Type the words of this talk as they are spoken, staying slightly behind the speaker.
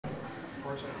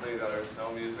unfortunately, there's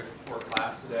no music for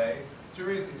class today. Two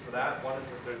reasons for that. One is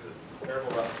that there's this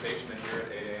terrible recitation in here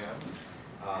at 8 a.m.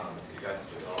 You guys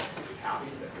should all be happy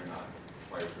that you're not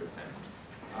required to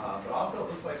attend. But also, it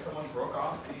looks like someone broke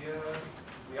off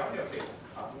the audio cable.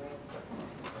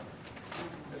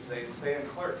 As they say in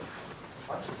Clerks,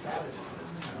 a bunch of savages in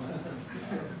this town.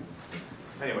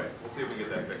 Anyway, we'll see if we get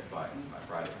that fixed by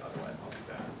Friday. Otherwise, I'll be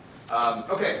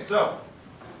sad. Okay, so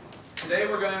today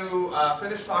we're going to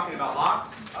finish talking about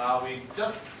locks. We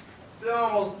just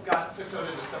almost got tiptoed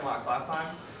into Spinlocks last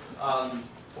time.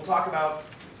 We'll talk about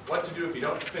what to do if you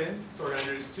don't spin. So we're going to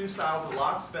introduce two styles of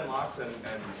locks, Spinlocks and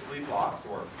sleep locks,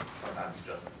 or sometimes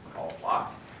just called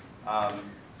locks.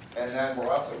 And then we're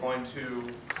also going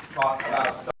to talk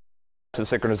about of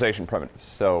synchronization primitives.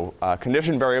 So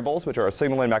condition variables, which are a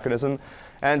signaling mechanism,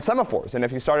 and semaphores. And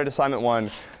if you started assignment 1,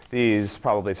 these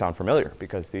probably sound familiar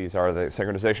because these are the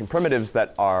synchronization primitives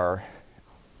that are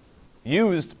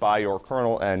used by your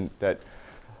kernel and that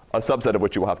a subset of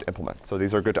which you will have to implement. So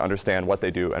these are good to understand what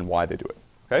they do and why they do it.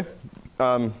 Okay?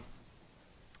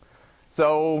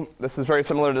 So this is very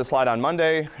similar to the slide on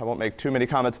Monday. I won't make too many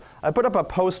comments. I put up a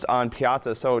post on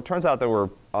Piazza. So it turns out that we're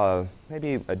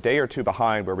maybe a day or two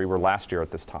behind where we were last year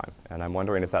at this time. And I'm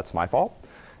wondering if that's my fault.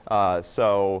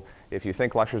 So if you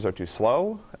think lectures are too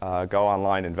slow, go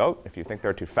online and vote. If you think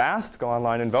they're too fast, go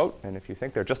online and vote. And if you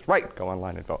think they're just right, go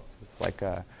online and vote. It's like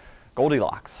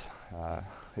Goldilocks.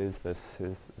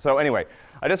 So anyway,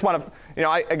 I just want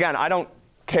to, again, I don't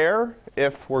care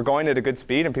if we're going at a good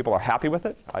speed and people are happy with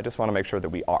it. I just want to make sure that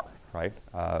we are, right?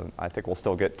 I think we'll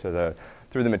still get to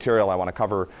through the material I want to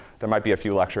cover. There might be a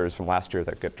few lectures from last year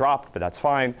that get dropped, but that's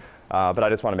fine. But I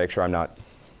just want to make sure I'm not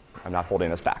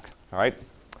holding us back, all right?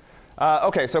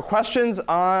 Okay, so questions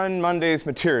on Monday's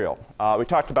material. We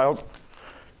talked about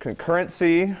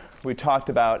concurrency. We talked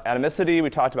about atomicity. We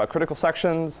talked about critical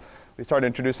sections. We started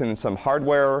introducing some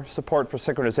hardware support for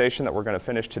synchronization that we're going to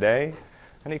finish today.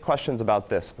 Any questions about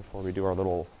this before we do our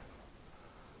little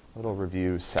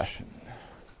review session?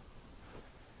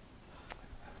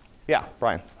 Yeah,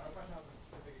 Brian. I have a question about the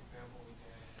specific example we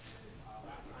did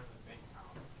last time with bank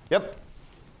account. Yep.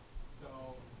 So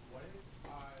what if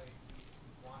I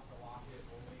want to lock it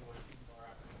only when people are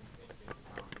at the same bank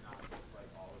account, not just like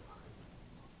all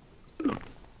the time?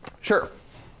 Sure.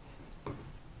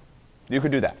 You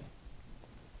could do that.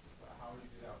 How would you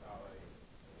do that without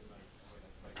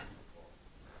like useful?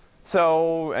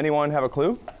 So anyone have a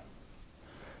clue?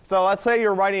 So let's say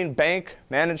you're writing bank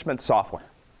management software.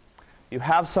 You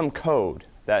have some code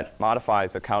that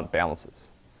modifies account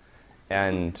balances.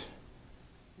 And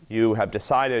you have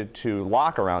decided to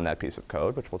lock around that piece of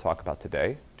code, which we'll talk about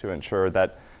today, to ensure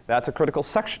that that's a critical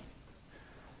section.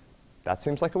 That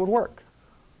seems like it would work,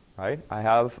 right? I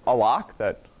have a lock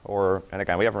that, and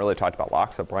again, we haven't really talked about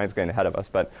locks, so Brian's getting ahead of us,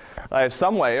 but I have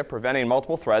some way of preventing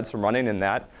multiple threads from running in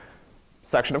that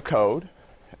section of code,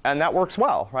 and that works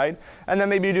well, right? And then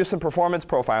maybe you do some performance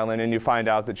profiling and you find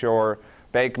out that your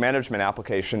bank management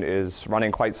application is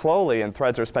running quite slowly and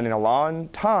threads are spending a long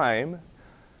time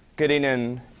getting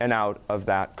in and out of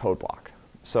that code block.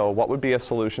 So what would be a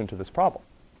solution to this problem?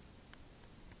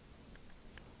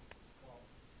 Well,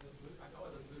 I know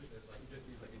what the solution is. Like you just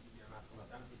use like a DMS from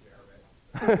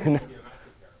a empty pair.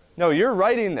 No, you're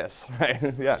writing this,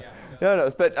 right? Yeah. No,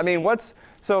 but I mean, what's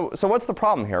the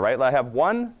problem here, right? I have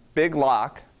one big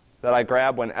lock that I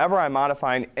grab whenever I'm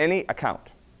modifying any account.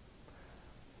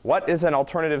 What is an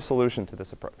alternative solution to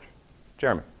this approach?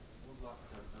 Jeremy?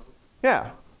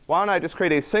 Yeah. Why don't I just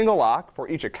create a single lock for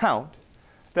each account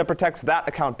that protects that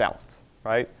account balance,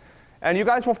 right? And you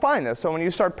guys will find this. So when you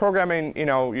start programming,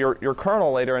 your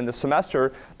kernel later in the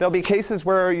semester, there'll be cases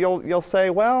where you'll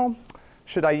say, well,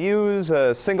 should I use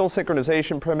a single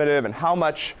synchronization primitive, and how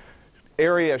much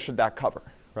area should that cover,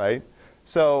 right?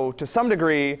 So to some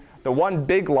degree, the one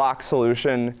big lock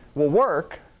solution will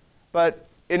work, but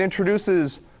it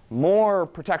introduces more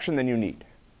protection than you need,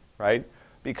 right?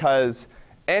 Because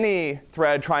any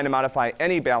thread trying to modify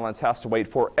any balance has to wait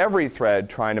for every thread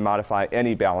trying to modify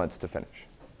any balance to finish,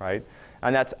 right?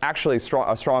 And that's actually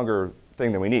a stronger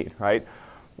thing than we need, right?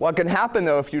 What can happen,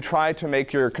 though, if you try to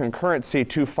make your concurrency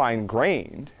too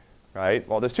fine-grained, right?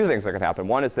 Well, there's two things that can happen.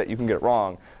 One is that you can get it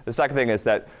wrong. The second thing is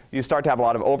that you start to have a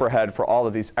lot of overhead for all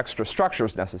of these extra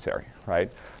structures necessary,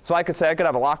 right? So I could say I could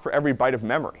have a lock for every byte of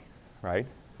memory, right?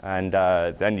 And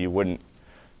then you wouldn't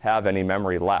have any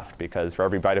memory left, because for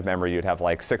every byte of memory, you'd have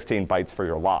like 16 bytes for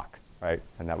your lock, right?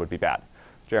 And that would be bad.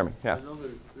 Jeremy, yeah? I know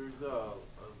there's a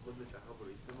limit to how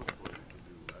many semaphores you can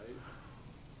do, right?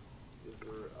 Is there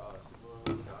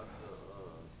similar without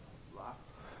the lock?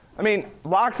 I mean,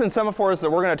 locks and semaphores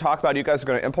that we're going to talk about, you guys are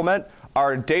going to implement,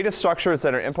 are data structures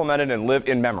that are implemented and live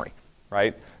in memory,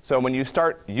 right? So when you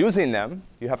start using them,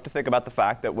 you have to think about the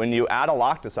fact that when you add a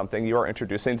lock to something, you are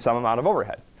introducing some amount of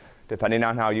overhead. Depending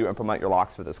on how you implement your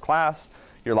locks for this class,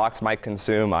 your locks might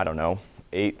consume, I don't know,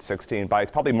 8, 16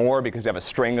 bytes, probably more because you have a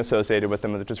string associated with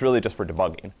them, which is really just for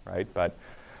debugging, right? But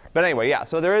anyway, yeah,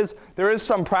 so there is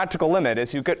some practical limit.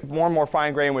 As you get more and more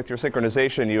fine-grained with your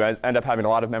synchronization, you end up having a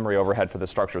lot of memory overhead for the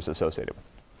structures associated with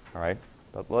it, all right?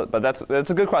 But that's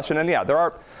a good question, and yeah,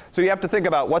 so you have to think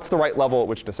about what's the right level at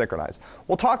which to synchronize.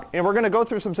 We'll talk, and we're going to go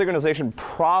through some synchronization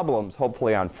problems,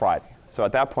 hopefully on Friday. So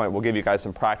at that point, we'll give you guys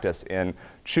some practice in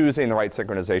choosing the right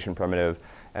synchronization primitive.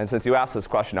 And since you asked this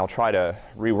question, I'll try to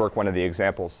rework one of the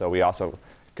examples so we also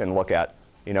can look at,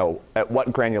 at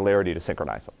what granularity to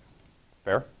synchronize them.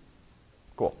 Fair?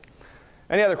 Cool.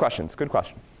 Any other questions? Good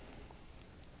question.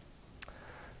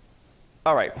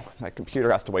 All right, my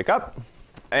computer has to wake up.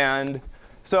 And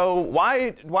so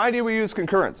why do we use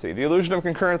concurrency? The illusion of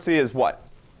concurrency is what?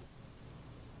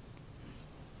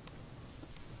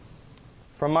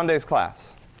 From Monday's class.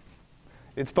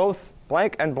 It's both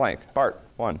blank and blank. Bart,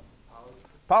 1.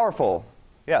 Powerful.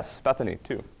 Yes, Bethany,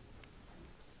 2. Do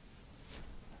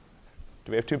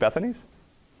we have 2 Bethanies?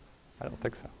 I don't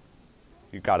think so.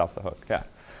 You got off the hook, yeah.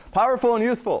 Powerful and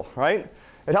useful, right?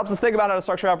 It helps us think about how to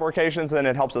structure applications, and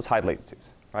it helps us hide latencies,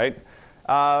 right?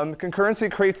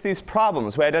 Concurrency creates these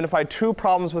problems. We identified 2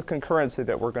 problems with concurrency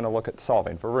that we're going to look at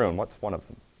solving. Varun, what's one of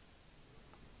them?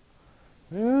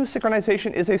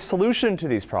 Synchronization is a solution to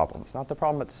these problems, not the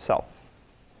problem itself.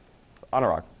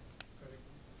 Anurag.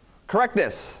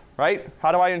 Correctness, right?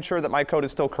 How do I ensure that my code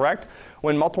is still correct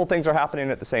when multiple things are happening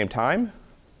at the same time?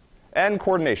 And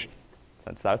coordination,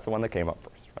 since that's the one that came up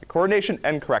first, right? Coordination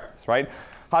and correctness, right?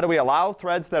 How do we allow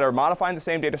threads that are modifying the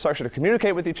same data structure to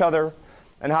communicate with each other?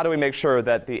 And how do we make sure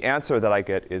that the answer that I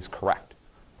get is correct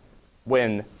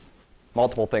when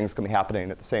multiple things can be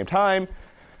happening at the same time?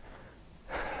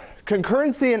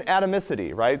 Concurrency and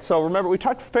atomicity, right? So remember, we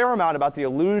talked a fair amount about the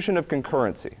illusion of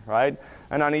concurrency, right?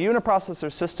 And on a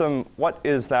uniprocessor system, what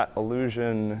is that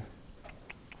illusion,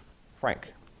 Frank?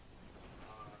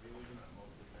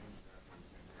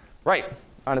 Right.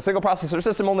 On a single processor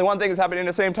system, only one thing is happening at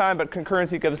the same time, but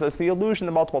concurrency gives us the illusion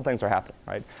that multiple things are happening,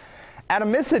 right?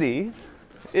 Atomicity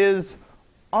is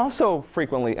also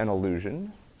frequently an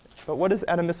illusion, but what is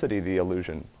atomicity the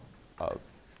illusion of?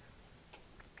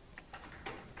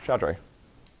 Shadre.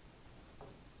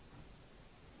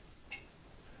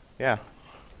 Yeah.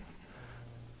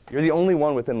 You're the only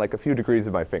one within like a few degrees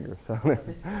of my finger. So.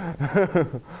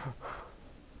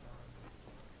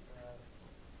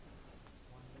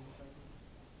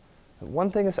 One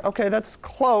thing is, OK, that's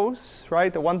close,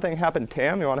 right? The one thing happened.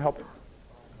 Tam, you want to help?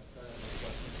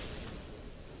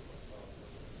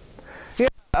 Yeah,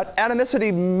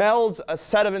 atomicity melds a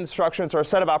set of instructions or a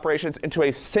set of operations into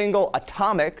a single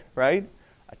atomic, right?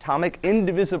 Atomic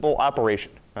indivisible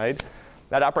operation, right?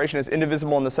 That operation is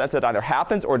indivisible in the sense that it either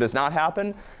happens or does not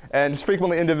happen, and it's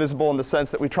frequently indivisible in the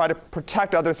sense that we try to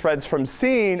protect other threads from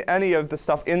seeing any of the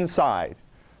stuff inside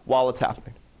while it's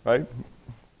happening, right?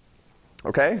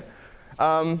 OK?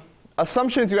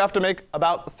 Assumptions you have to make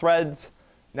about threads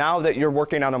now that you're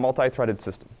working on a multi-threaded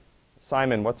system.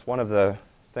 Simon, what's one of the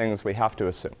things we have to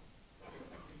assume?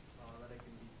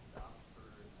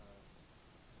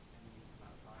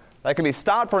 That can be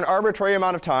stopped for an arbitrary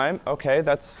amount of time. OK,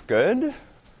 that's good.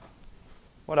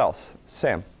 What else?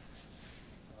 Sam.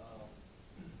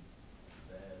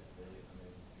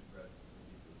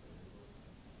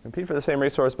 Compete for the same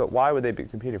resource, but why would they be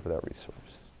competing for that resource?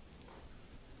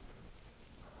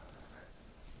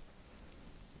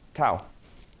 Tau.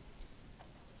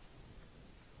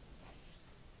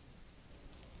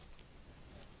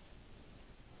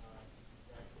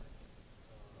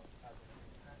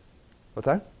 What's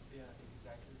that?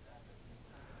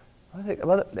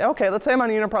 OK, let's say I'm on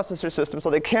a uniprocessor system, so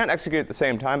they can't execute at the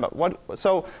same time. But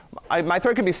so my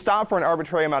thread can be stopped for an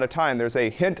arbitrary amount of time. There's a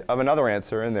hint of another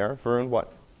answer in there. Varun,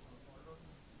 what?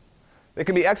 They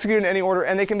can be executed in any order,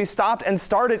 and they can be stopped and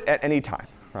started at any time,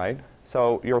 right?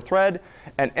 So your thread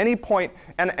at any point,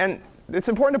 and it's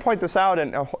important to point this out,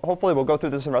 and hopefully we'll go through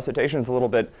this in recitations a little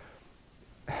bit.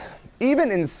 Even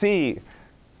in C,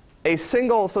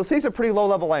 so C is a pretty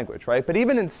low-level language, right? But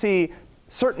even in C,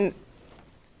 certain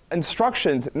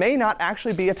instructions may not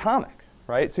actually be atomic,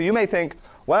 right? So you may think,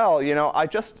 well, I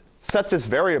just set this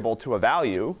variable to a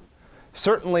value.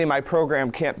 Certainly, my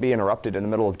program can't be interrupted in the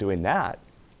middle of doing that.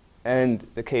 And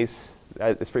the case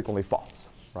is frequently false,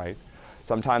 right?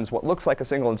 Sometimes what looks like a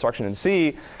single instruction in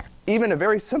C, even a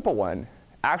very simple one,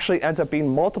 actually ends up being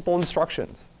multiple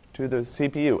instructions to the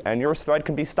CPU. And your thread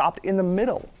can be stopped in the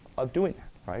middle of doing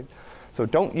that, right? So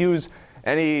don't use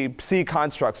any C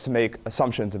constructs to make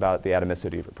assumptions about the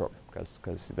atomicity of your program,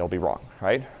 because they'll be wrong,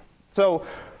 right? So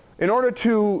in order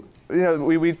to,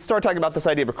 we start talking about this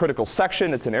idea of a critical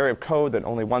section. It's an area of code that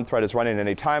only one thread is running at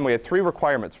any time. We have 3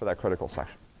 requirements for that critical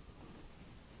section.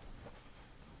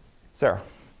 Sarah,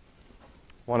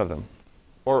 one of them.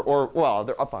 Or well,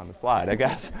 they're up on the slide, I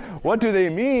guess. What do they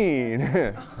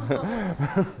mean?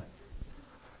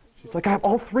 She's like, I have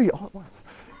all 3 all at once.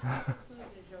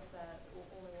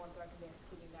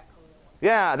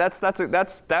 Yeah, that's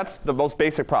the most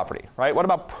basic property, right? What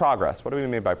about progress? What do we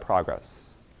mean by progress?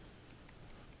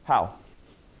 How?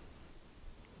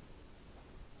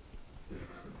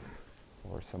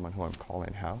 Or someone who I'm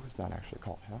calling how who's not actually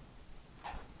called how.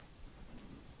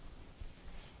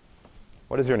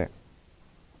 What is your name?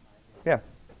 Yeah.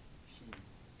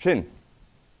 Shin.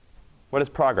 What is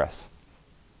progress?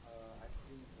 I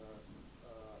think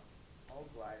all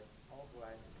drive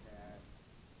can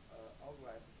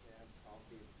count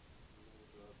it to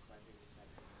the critical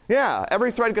section. Yeah,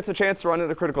 every thread gets a chance to run into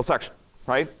the critical section,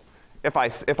 right? If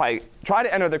I try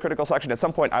to enter the critical section, at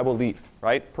some point I will leave,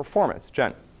 right? Performance,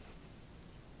 Jen.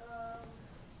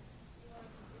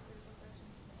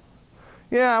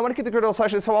 Yeah, I want to keep the critical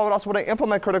sections. So also when I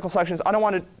implement critical sections, I don't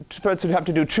want threads to have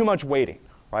to do too much waiting,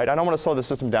 right? I don't want to slow the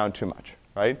system down too much,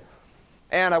 right?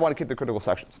 And I want to keep the critical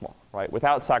section small, right?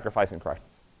 Without sacrificing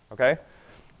correctness, okay?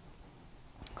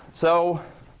 So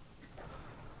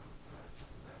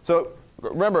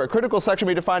remember, a critical section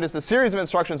we defined as the series of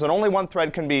instructions that only one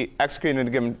thread can be executed in a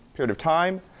given period of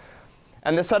time.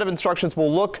 And this set of instructions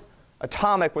will look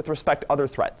atomic with respect to other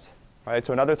threads, right?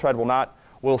 So another thread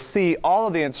will see all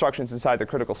of the instructions inside the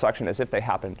critical section as if they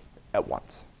happened at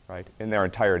once, right, in their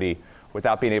entirety,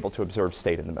 without being able to observe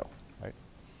state in the middle, right?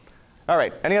 All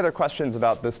right, any other questions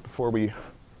about this before we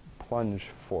plunge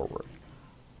forward?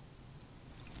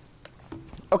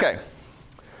 OK,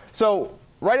 so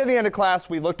right at the end of class,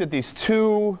 we looked at these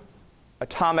 2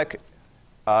 atomic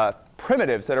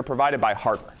primitives that are provided by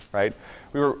hardware, right?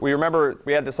 We remember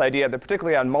we had this idea that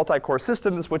particularly on multi-core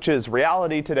systems, which is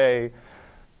reality today,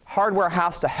 hardware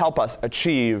has to help us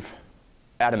achieve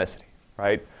atomicity,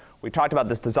 right? We talked about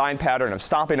this design pattern of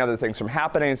stopping other things from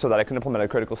happening so that I can implement a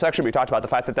critical section. We talked about the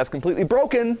fact that that's completely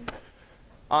broken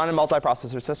on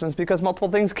multiprocessor systems because multiple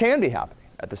things can be happening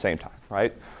at the same time,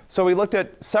 right? So we looked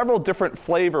at several different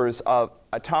flavors of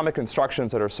atomic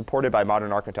instructions that are supported by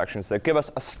modern architectures that give us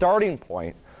a starting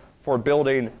point for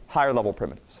building higher level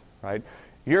primitives, right?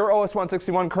 Your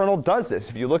OS/161 kernel does this.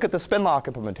 If you look at the Spinlock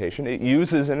implementation, it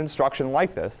uses an instruction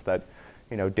like this that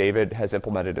David has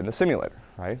implemented in the simulator,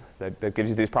 right? That gives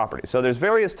you these properties. So there's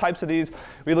various types of these.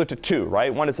 We looked at 2,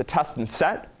 right? One is a test and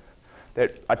set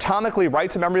that atomically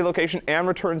writes a memory location and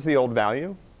returns the old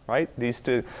value, right? These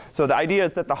 2. So the idea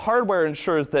is that the hardware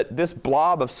ensures that this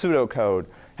blob of pseudocode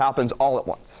happens all at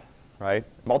once, right?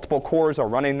 Multiple cores are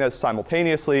running this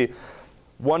simultaneously.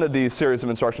 One of these series of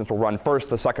instructions will run first,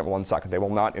 the second one second. They will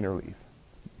not interleave.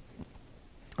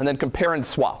 And then compare and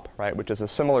swap, right, which is a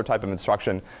similar type of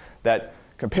instruction that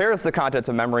compares the contents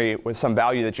of memory with some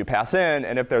value that you pass in,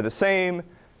 and if they're the same,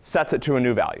 sets it to a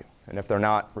new value. And if they're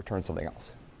not, returns something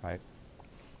else, right?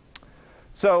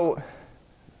 So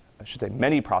I should say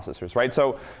many processors, right?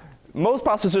 So most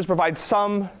processors provide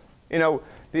some,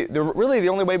 really the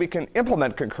only way we can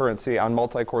implement concurrency on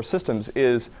multi-core systems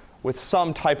is with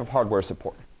some type of hardware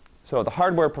support. So the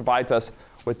hardware provides us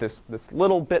with this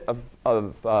little bit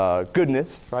of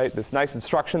goodness, right? This nice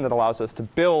instruction that allows us to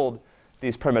build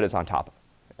these primitives on top of it.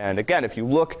 And again, if you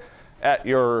look at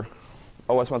your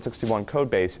OS/161 code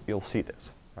base, you'll see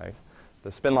this, right? The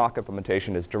Spinlock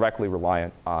implementation is directly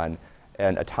reliant on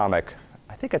an atomic,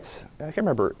 I can't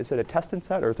remember, is it a test and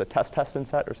set or is it a test and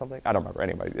set or something? I don't remember.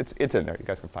 Anyway, it's in there. You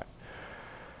guys can find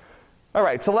it. All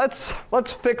right, so let's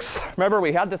fix, remember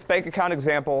we had this bank account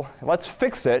example. Let's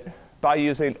fix it by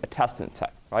using a test and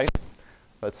set, right?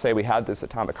 Let's say we had this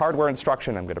atomic hardware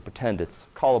instruction. I'm going to pretend it's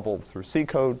callable through C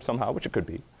code somehow, which it could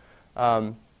be.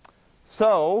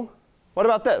 So what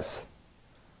about this?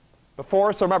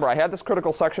 So remember, I had this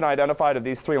critical section identified of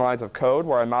these 3 lines of code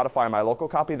where I modify my local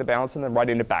copy of the balance and then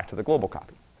writing it back to the global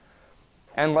copy.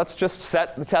 And let's just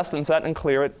set the test and set and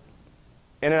clear it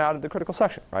in and out of the critical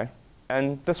section, right?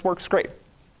 And this works great.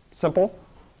 Simple.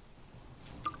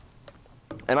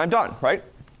 And I'm done, right?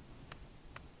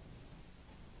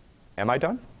 Am I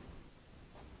done?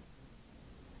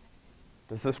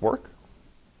 Does this work?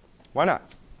 Why not?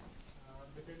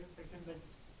 The critical section,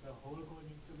 the whole code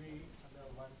needs to be under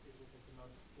one critical section, not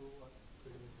 2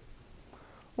 critical sections.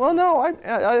 Well, no,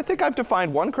 I think I've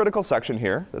defined one critical section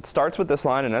here that starts with this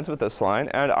line and ends with this line,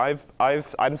 and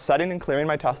I'm setting and clearing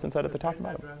my test and set at the top and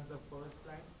bottom. Runs the first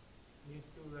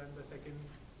run the second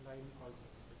line also.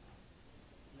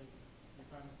 Like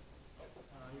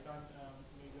you can't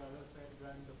make the other thread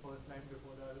run the first line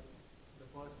before the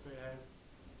first thread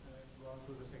has gone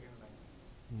through the second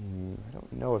line. I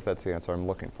don't know if that's the answer I'm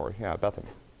looking for. Yeah, Bethany.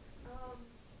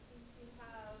 Since you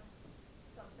have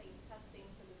something testing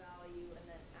for the value and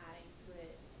then adding to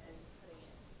it and putting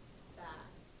it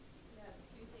back, you have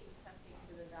two things testing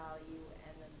for the value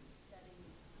and then setting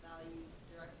value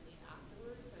directly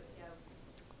afterwards. So if you have,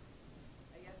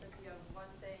 I guess if you have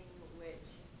one thing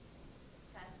which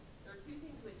tests, or two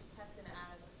things which test and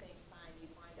add at the same time,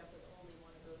 you wind up with only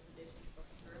one of those conditions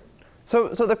going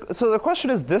through. So the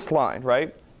question is this line,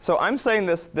 right? So I'm saying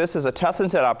this is a test and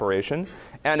set operation,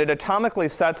 and it atomically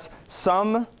sets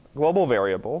some global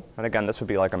variable, and again, this would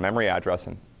be like a memory address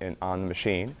on the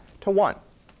machine, to 1.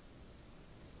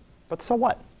 But so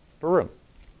what? Barum.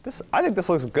 I think this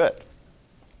looks good.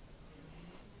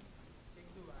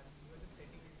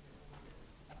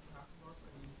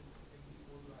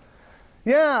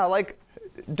 Yeah, like,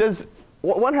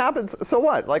 what happens? So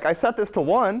what? Like, I set this to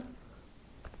 1,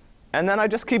 and then I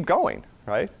just keep going,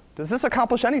 right? Does this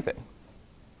accomplish anything?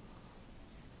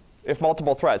 If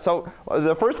multiple threads. So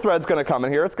the first thread's going to come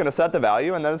in here. It's going to set the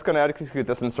value, and then it's going to execute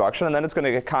this instruction, and then it's going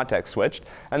to get context switched.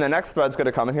 And the next thread's going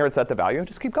to come in here and set the value, and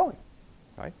just keep going,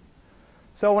 right?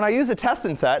 So when I use a test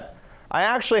and set, I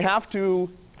actually have to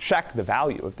check the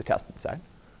value of the test and set,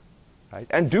 right?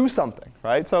 And do something,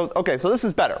 right? So OK, so this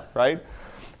is better, right?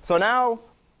 So now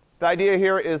the idea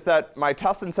here is that my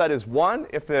test and set is 1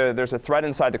 if there's a thread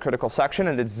inside the critical section,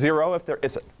 and it's 0 if there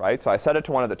isn't, right? So I set it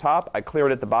to 1 at the top. I clear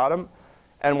it at the bottom.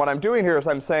 And what I'm doing here is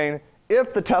I'm saying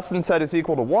if the test and set is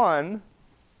equal to 1,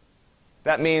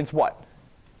 that means what?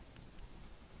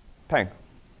 Peng.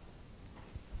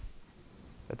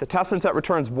 If the test and set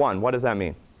returns 1, what does that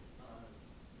mean?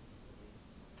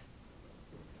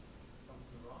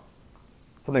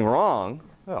 Something wrong?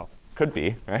 Oh, could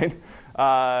be, right?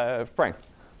 Frank.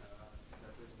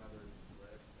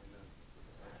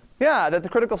 Yeah, that the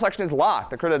critical section is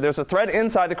locked. There's a thread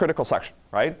inside the critical section,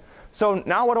 right? So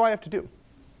now what do I have to do?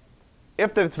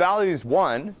 If the value is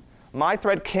 1, my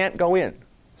thread can't go in.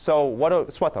 So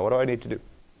Swetha, what do I need to do?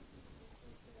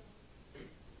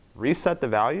 Reset the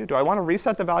value? Do I want to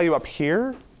reset the value up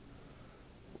here?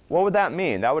 What would that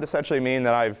mean? That would essentially mean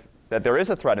that there is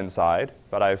a thread inside,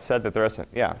 but I've said that there isn't.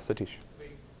 Yeah, Satish.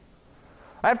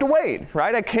 I have to wait,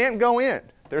 right? I can't go in.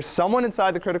 There's someone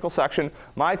inside the critical section.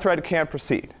 My thread can't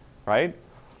proceed, right?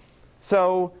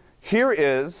 So here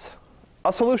is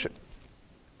a solution.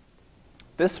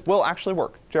 This will actually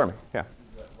work. Jeremy, yeah.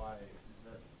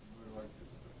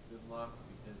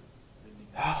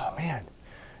 Oh, man.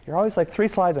 You're always like 3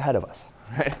 slides ahead of us,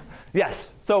 right? Yes.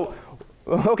 So,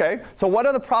 OK. So what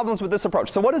are the problems with this approach?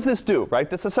 So what does this do, right?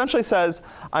 This essentially says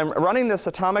I'm running this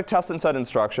atomic test and set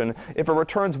instruction. If it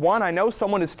returns 1, I know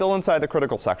someone is still inside the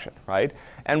critical section, right?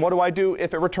 And what do I do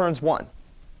if it returns 1?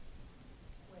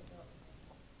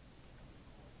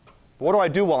 What do I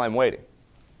do while I'm waiting?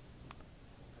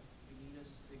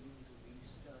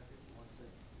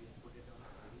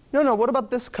 No, what about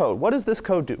this code? What does this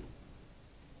code do?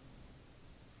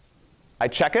 I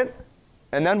check it,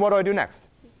 and then what do I do next?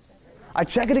 I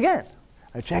check it again.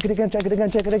 I check it again, check it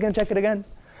again, check it again, check it again.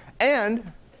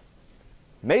 And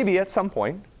maybe at some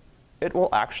point, it will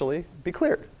actually be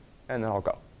cleared, and then I'll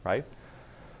go, right?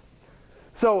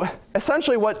 So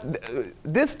essentially what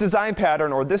this design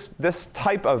pattern or this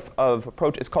type of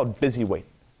approach is called busy waiting,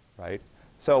 right?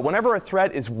 So whenever a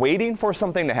thread is waiting for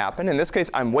something to happen, in this case,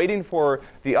 I'm waiting for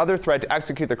the other thread to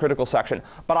execute the critical section,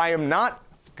 but I am not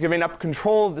giving up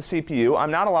control of the CPU. I'm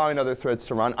not allowing other threads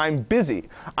to run. I'm busy.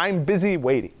 I'm busy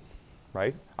waiting,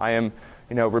 right? I am,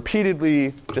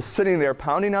 repeatedly just sitting there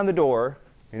pounding on the door,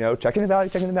 checking the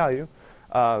value, checking the value.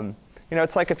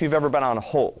 It's like if you've ever been on a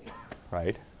hold,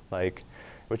 right? Like,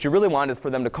 what you really want is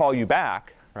for them to call you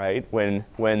back, right? When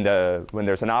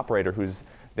there's an operator who's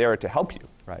there to help you,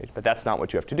 right? But that's not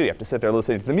what you have to do. You have to sit there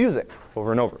listening to the music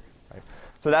over and over, right?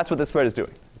 So that's what this thread is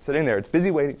doing. It's sitting there. It's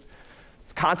busy waiting.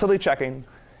 It's constantly checking.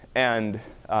 And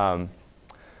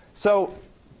so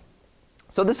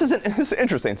this is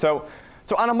interesting. So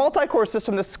on a multi-core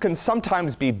system, this can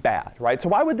sometimes be bad, right? So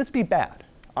why would this be bad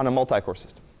on a multi-core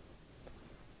system?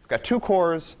 I've got 2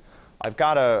 cores. I've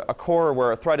got a core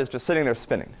where a thread is just sitting there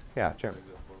spinning. Yeah, Jeremy.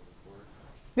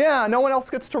 Yeah, no one else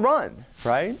gets to run,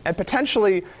 right? And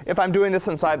potentially, if I'm doing this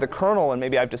inside the kernel and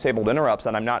maybe I've disabled interrupts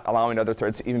and I'm not allowing other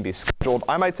threads to even be scheduled,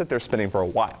 I might sit there spinning for a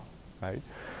while, right?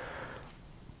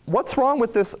 What's wrong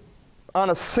with this on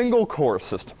a single core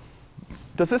system?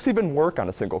 Does this even work on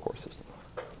a single core system?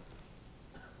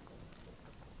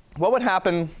 What would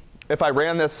happen if I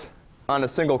ran this on a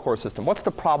single core system. What's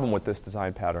the problem with this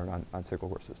design pattern on single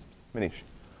core systems? Manish.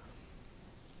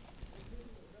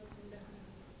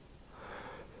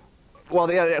 Well,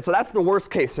 so that's the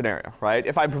worst case scenario, right?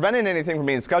 If I'm preventing anything from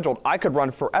being scheduled, I could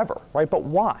run forever, right? But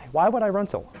why? Why would I run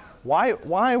so long?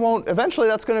 Why won't, eventually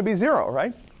that's going to be 0,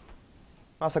 right?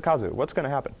 Masakazu, what's going to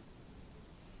happen?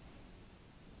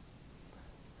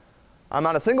 I'm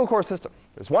on a single core system.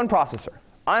 There's one processor.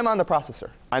 I'm on the processor.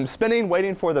 I'm spinning,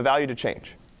 waiting for the value to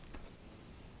change.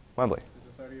 Wembley. Is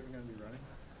the thread even going to be running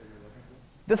that you're looking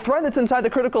for? The thread that's inside the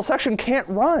critical section can't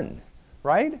run,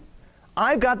 right?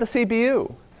 I've got the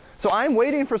CPU. So I'm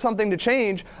waiting for something to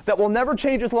change that will never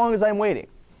change as long as I'm waiting.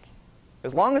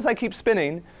 As long as I keep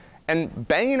spinning and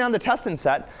banging on the testing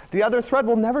set, the other thread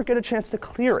will never get a chance to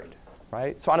clear it,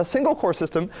 right? So on a single core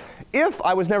system, if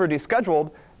I was never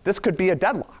descheduled, this could be a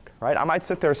deadlock, right? I might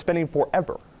sit there spinning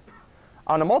forever.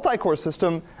 On a multi-core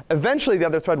system, eventually the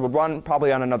other thread would run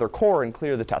probably on another core and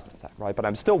clear the testing set, right? But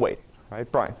I'm still waiting,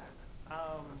 right? Brian.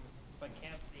 But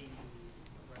can't they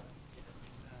run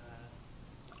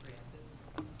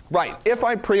preemptive? Right, if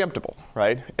I'm preemptible,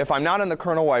 right? If I'm not in the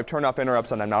kernel where I've turned off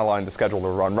interrupts and I'm not allowing the schedule to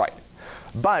run right.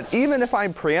 But even if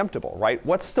I'm preemptible, right,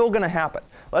 what's still going to happen?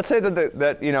 Let's say that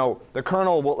the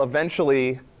kernel will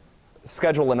eventually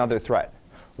schedule another thread.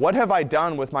 What have I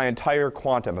done with my entire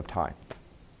quantum of time?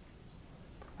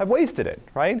 I've wasted it,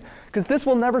 right? Because this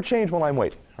will never change while I'm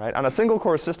waiting, right? On a single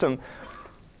core system,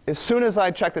 as soon as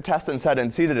I check the test and set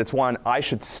and see that it's 1, I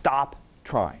should stop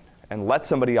trying and let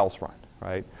somebody else run,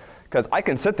 right? Because I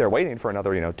can sit there waiting for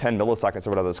another 10 milliseconds or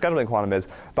whatever the scheduling quantum is,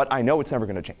 but I know it's never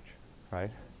going to change,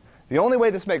 right? The only way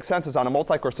this makes sense is on a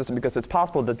multi-core system because it's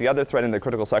possible that the other thread in the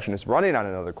critical section is running on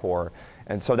another core,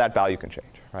 and so that value can change,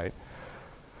 right?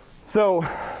 So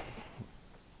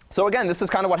again, this is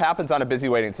kind of what happens on a busy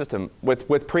waiting system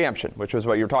with preemption, which was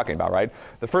what you were talking about, right?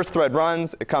 The first thread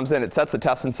runs, it comes in, it sets the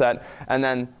test and set, and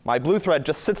then my blue thread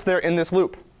just sits there in this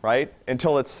loop, right,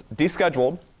 until it's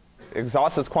descheduled,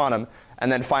 exhausts its quantum,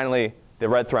 and then finally the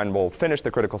red thread will finish the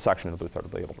critical section and the blue thread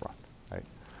will be able to run,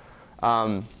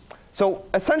 right? So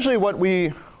essentially what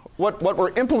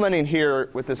we're implementing here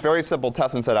with this very simple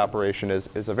test and set operation is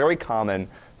a very common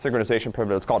synchronization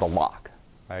primitive. It's called a lock,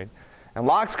 right? And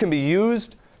locks can be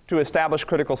used to establish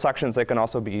critical sections. They can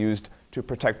also be used to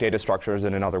protect data structures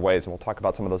and in other ways, and we'll talk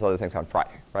about some of those other things on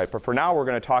Friday, right? But for now, we're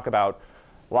going to talk about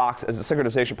locks as a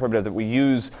synchronization primitive that we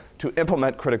use to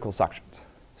implement critical sections.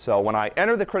 So when I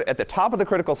enter at the top of the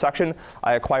critical section,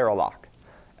 I acquire a lock.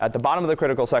 At the bottom of the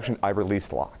critical section, I release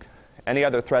the lock. Any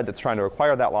other thread that's trying to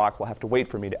acquire that lock will have to wait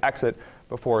for me to exit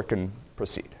before it can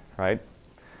proceed, right?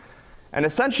 And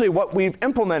essentially what we've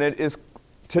implemented is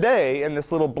today in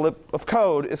this little blip of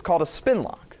code is called a spin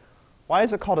lock. Why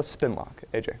is it called a spin lock,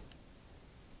 AJ?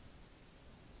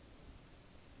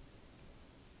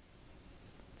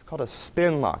 It's called a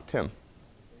spin lock, Tim.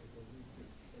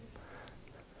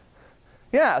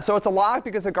 Yeah, so it's a lock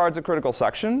because it guards a critical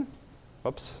section.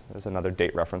 Whoops, there's another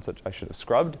date reference that I should have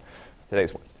scrubbed.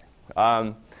 Today's Wednesday.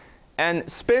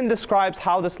 And spin describes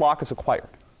how this lock is acquired,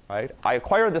 right? I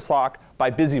acquired this lock by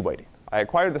busy waiting. I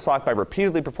acquired this lock by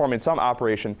repeatedly performing some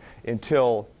operation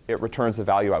until it returns the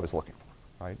value I was looking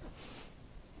for, right?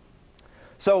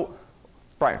 So,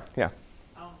 Brian, yeah.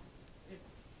 If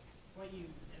what you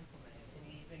implement, can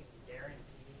you even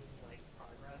guarantee like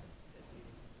progress if you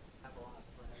have a lot of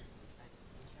threads and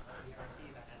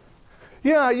guarantee that?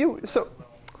 Yeah,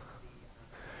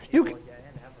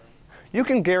 you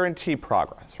can guarantee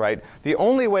progress, right? The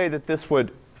only way that this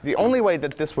would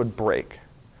break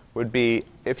would be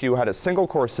if you had a single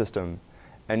core system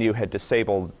and you had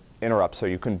disabled interrupts so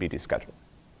you couldn't be descheduled,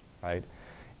 right?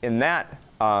 In that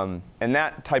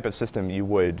type of system,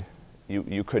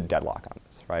 you could deadlock on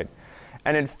this, right?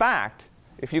 And in fact,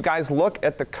 if you guys look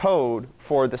at the code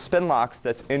for the Spinlocks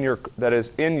that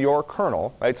is in your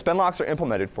kernel, right? Spinlocks are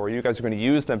implemented for you. You guys are going to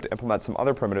use them to implement some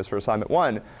other primitives for assignment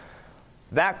 1.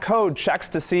 That code checks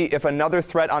to see if another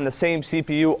thread on the same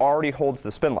CPU already holds the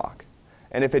spinlock.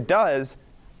 And if it does,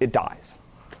 it dies.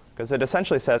 Because it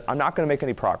essentially says, I'm not going to make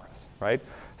any progress, right?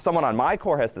 Someone on my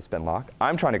core has the spinlock.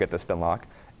 I'm trying to get the spinlock.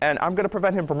 And I'm going to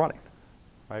prevent him from running,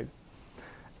 right?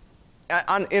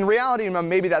 In reality,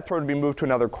 maybe that thread would be moved to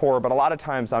another core. But a lot of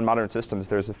times on modern systems,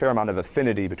 there's a fair amount of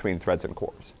affinity between threads and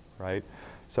cores, right?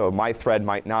 So my thread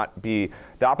might not be,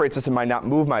 the operating system might not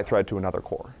move my thread to another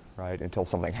core, right, until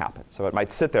something happens. So it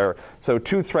might sit there. So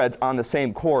 2 threads on the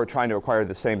same core trying to acquire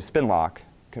the same spinlock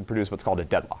can produce what's called a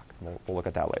deadlock. We'll look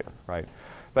at that later, right?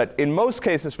 But in most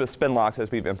cases with spinlocks, as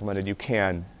we've implemented, you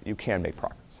can make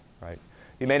progress, right?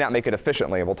 You may not make it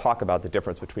efficiently, and we'll talk about the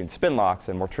difference between spinlocks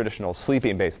and more traditional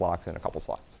sleeping-based locks in a couple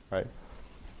slides, right?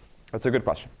 That's a good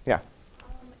question. Yeah.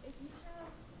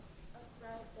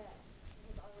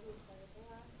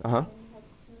 Uh-huh. and has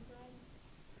 2 threads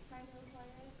trying to acquire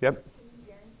it. Yep. Can you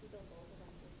guarantee they'll both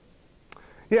eventually?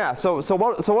 Yeah,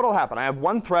 so what'll happen? I have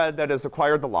one thread that has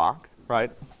acquired the lock,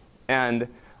 right? And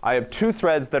I have 2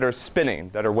 threads that are spinning,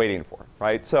 that are waiting for it,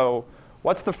 right? So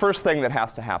what's the first thing that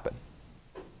has to happen?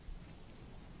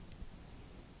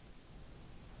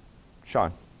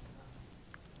 Sean.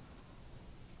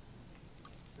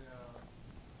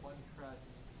 One thread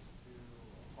needs to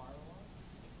acquire one.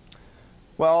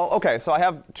 Well, OK, so I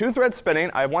have 2 threads spinning.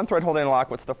 I have 1 thread holding the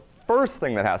lock. What's the first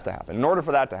thing that has to happen in order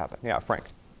for that to happen? Yeah, Frank.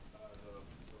 The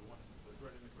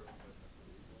thread in the critical section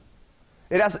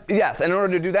has to release It has, yes, and in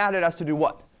order to do that, it has to do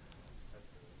what?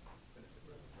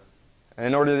 And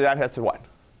in order to do that, it has to what?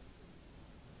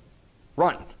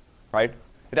 Run, right?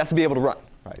 It has to be able to run,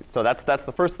 right? So that's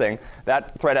the first thing.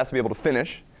 That thread has to be able to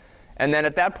finish. And then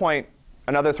at that point,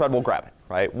 another thread will grab it,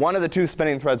 right? One of the 2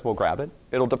 spinning threads will grab it.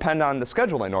 It'll depend on the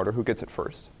scheduling order who gets it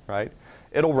first, right?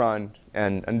 It'll run,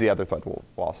 and the other thread will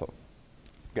also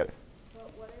get it.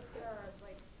 But what if there are,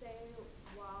 like, say,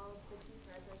 while the 2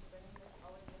 threads are spinning, there's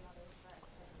always another thread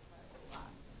trying to acquire the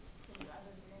lock. Can you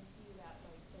ever guarantee that,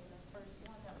 like, say, the first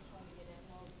one that was trying to get in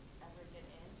will ever get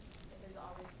in if there's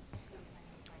always 2 trying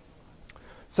to acquire the lock?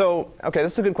 So, OK,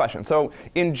 this is a good question. So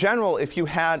in general, if you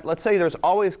had, let's say there's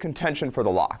always contention for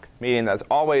the lock, meaning there's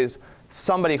always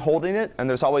somebody holding it, and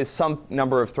there's always some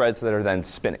number of threads that are then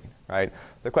spinning, right?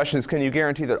 The question is, can you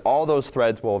guarantee that all those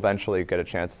threads will eventually get a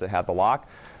chance to have the lock?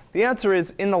 The answer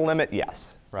is, in the limit,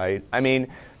 yes, right? I mean,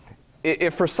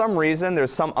 if for some reason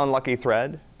there's some unlucky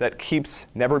thread that keeps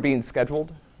never being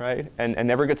scheduled, right, and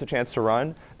never gets a chance to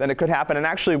run, then it could happen. And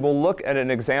actually, we'll look at an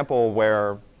example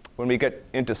where, when we get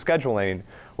into scheduling,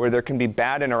 where there can be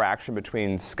bad interaction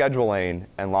between scheduling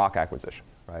and lock acquisition,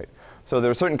 right? So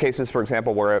there are certain cases, for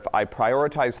example, where if I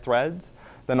prioritize threads,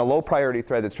 then a low priority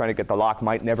thread that's trying to get the lock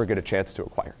might never get a chance to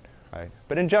acquire it, right?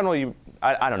 But in general,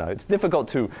 I don't know. It's difficult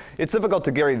to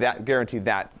guarantee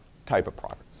that type of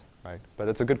progress, right? But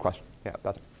it's a good question. Yeah,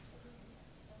 Beth.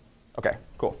 OK,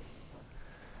 cool.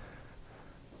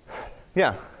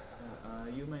 Yeah.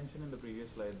 You mentioned in the previous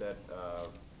slide that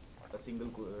a single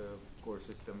core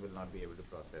system will not be able to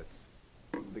process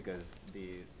because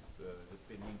the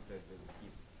spinning thread will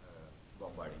keep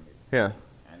bombarding it. Yeah.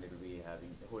 And it will be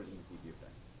holding CPU time.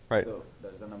 Right. So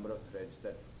does the number of threads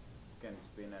that can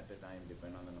spin at a time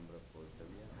depend on the number of cores that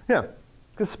we have? Yeah,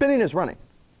 because spinning is running,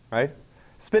 right?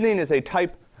 Spinning is a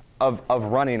type of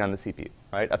running on the CPU,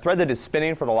 right? A thread that is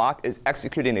spinning for the lock is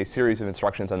executing a series of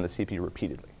instructions on the CPU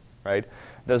repeatedly, right?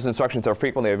 Those instructions are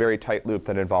frequently a very tight loop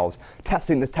that involves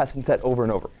testing the testing set over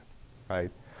and over again,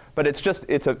 right? But it's a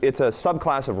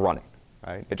subclass of running,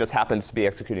 right? It just happens to be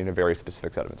executing a very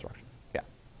specific set of instructions. Yeah.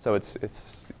 So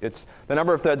it's the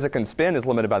number of threads that can spin is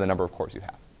limited by the number of cores you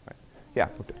have. Right? Yeah.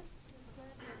 Okay.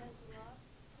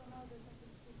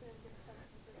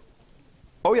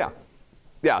 Oh yeah,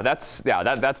 yeah. That's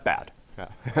bad.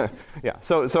 Yeah. Yeah.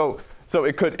 So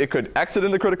it could exit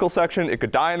in the critical section. It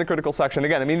could die in the critical section.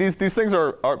 Again, I mean these things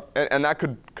are and that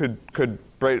could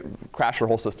crash your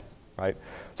whole system, right?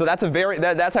 So that's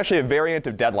that's actually a variant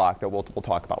of deadlock that we'll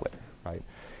talk about later, right?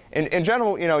 In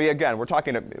general, again,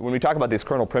 when we talk about these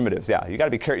kernel primitives, yeah, you got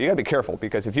to be careful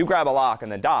because if you grab a lock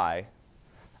and then die,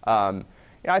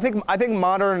 I think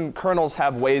modern kernels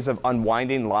have ways of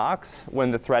unwinding locks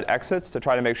when the thread exits to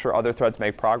try to make sure other threads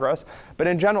make progress. But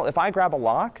in general, if I grab a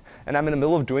lock and I'm in the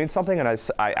middle of doing something and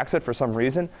I exit for some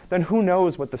reason, then who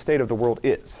knows what the state of the world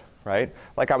is, right?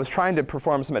 Like I was trying to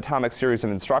perform some atomic series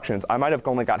of instructions, I might have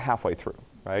only got halfway through,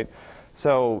 right?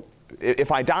 So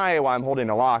if I die while I'm holding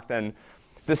a lock, then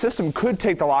the system could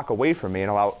take the lock away from me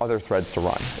and allow other threads to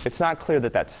run. It's not clear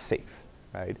that that's safe,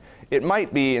 right? It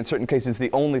might be, in certain cases,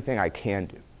 the only thing I can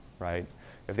do, right?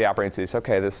 If the operating system says,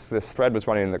 OK, this thread was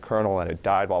running in the kernel and it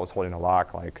died while I was holding a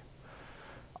lock, like,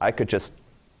 I could just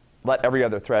let every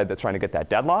other thread that's trying to get that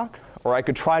deadlock, or I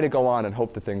could try to go on and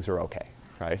hope that things are OK,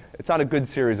 right? It's not a good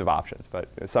series of options, but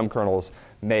some kernels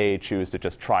may choose to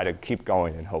just try to keep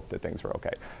going and hope that things are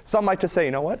OK. Some might just say,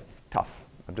 you know what? Tough.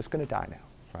 I'm just going to die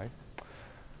now, right?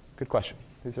 Good question.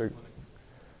 I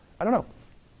don't know.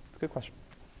 It's a good question.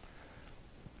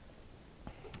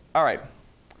 All right.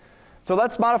 So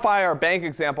let's modify our bank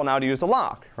example now to use a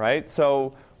lock, right?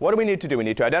 So what do we need to do? We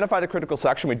need to identify the critical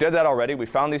section. We did that already. We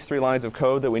found these 3 lines of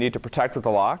code that we need to protect with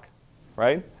the lock,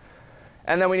 right?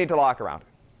 And then we need to lock around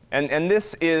it. And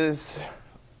this is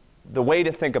the way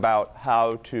to think about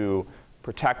how to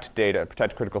protect data,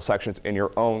 protect critical sections in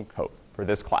your own code for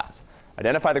this class.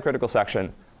 Identify the critical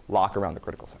section, lock around the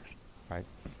critical section,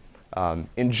 right?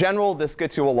 In general, this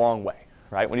gets you a long way,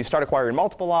 right? When you start acquiring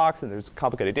multiple locks and there's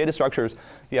complicated data structures,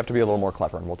 you have to be a little more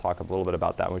clever, and we'll talk a little bit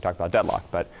about that when we talk about deadlock.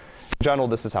 But in general,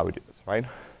 this is how we do this, right?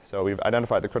 So we've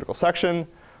identified the critical section.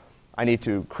 I need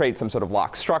to create some sort of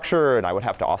lock structure, and I would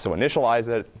have to also initialize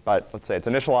it, but let's say it's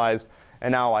initialized,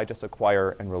 and now I just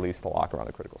acquire and release the lock around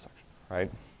the critical section,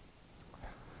 right?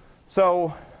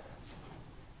 So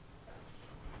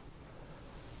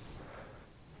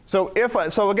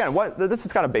again, this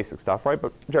is kind of basic stuff, right?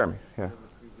 But Jeremy, yeah. On the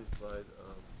previous slide,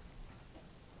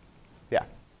 Yeah.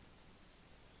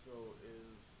 so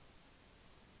is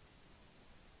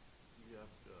you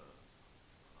have to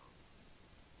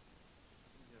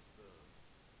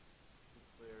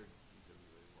declare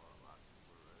DWA while locked,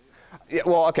 right? Yeah,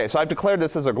 well, okay, so I've declared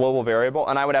this as a global variable,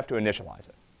 and I would have to initialize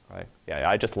it, right? Yeah,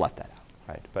 I just left that out,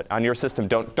 right? But on your system,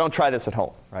 don't try this at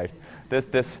home, right?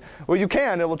 Well, you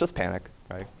can, it will just panic,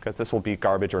 right? Because this will be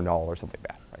garbage or null or something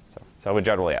bad, right? So in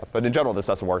general, yeah. But in general, this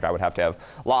doesn't work. I would have to have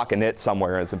lock init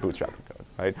somewhere as a bootstrapping code,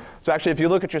 right? So actually, if you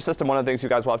look at your system, one of the things you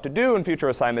guys will have to do in future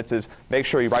assignments is make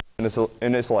sure you write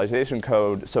initialization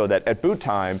code so that at boot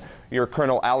time, your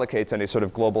kernel allocates any sort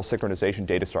of global synchronization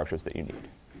data structures that you need,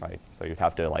 right? So you'd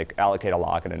have to like allocate a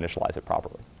lock and initialize it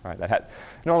properly, right?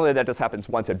 Normally that just happens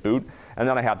once at boot, and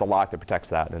then I have the lock that protects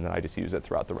that, and then I just use it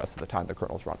throughout the rest of the time the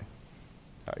kernel's running.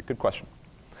 All right, good question.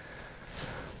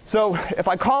 So if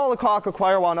I call the lock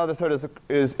acquire while another thread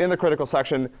is in the critical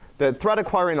section, the thread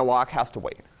acquiring the lock has to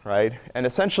wait, right? And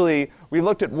essentially, we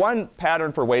looked at one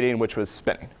pattern for waiting, which was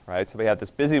spinning, right? So we had this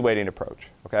busy waiting approach,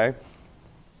 okay?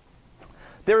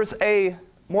 There's a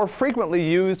more frequently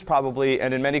used, probably,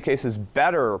 and in many cases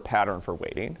better pattern for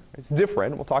waiting. It's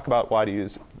different. We'll talk about why to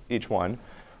use each one,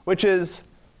 which is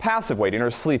passive waiting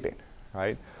or sleeping,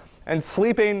 right? And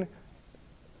sleeping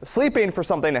for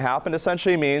something to happen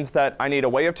essentially means that I need a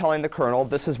way of telling the kernel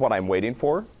this is what I'm waiting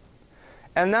for.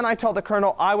 And then I tell the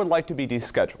kernel I would like to be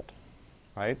descheduled,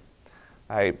 right?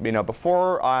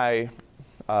 Before I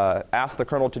ask the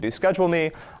kernel to deschedule me,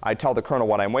 I tell the kernel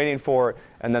what I'm waiting for,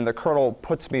 and then the kernel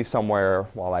puts me somewhere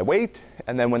while I wait,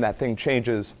 and then when that thing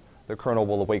changes, the kernel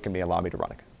will awaken me and allow me to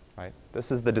run again, right?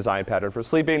 This is the design pattern for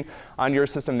sleeping. On your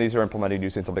system, these are implemented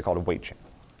using something called a wait chain,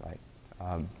 right?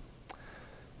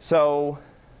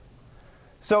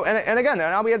 And again,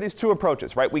 now we have these two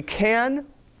approaches, right? We can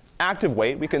active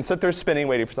wait. We can sit there spinning,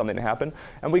 waiting for something to happen.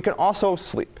 And we can also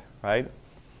sleep, right?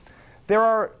 There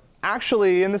are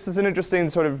actually, and this is an interesting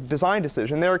sort of design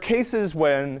decision, there are cases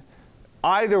when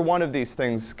either one of these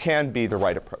things can be the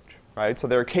right approach, right? So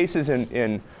there are cases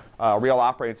in real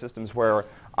operating systems where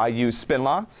I use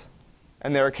Spinlocks,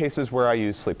 and there are cases where I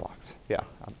use sleep locks. Yeah.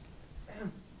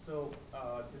 So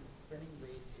this spinning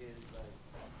wait is like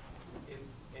if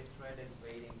a thread is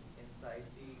waiting inside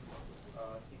the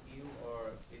CPU,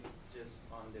 or it's just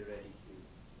on the ready queue,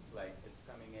 like it's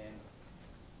coming in,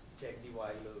 check the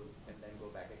while loop, and then go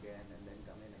back again, and then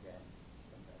come in again.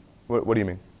 What do you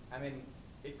mean? I mean,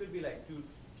 it could be like two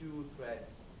threads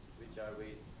which are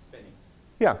spinning.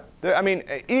 Yeah.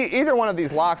 Either one of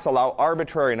these locks allow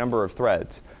arbitrary number of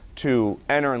threads to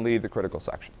enter and leave the critical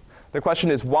section. The question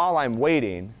is, while I'm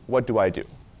waiting, what do I do,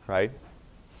 right?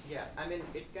 Yeah, I mean,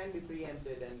 it can be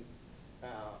preempted and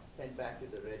sent back to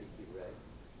the ready queue, right?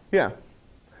 Yeah.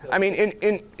 So I mean,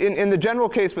 in the general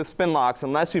case with Spinlocks,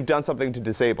 unless you've done something to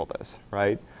disable this,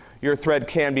 right, your thread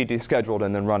can be descheduled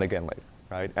and then run again later,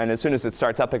 right? And as soon as it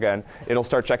starts up again, it'll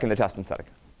start checking the test and setting,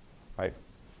 right?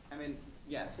 I mean,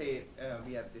 yeah, say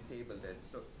we have disabled it.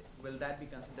 So will that be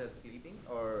considered sleeping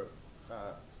or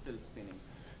still spinning?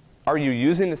 Are you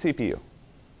using the CPU?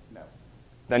 No.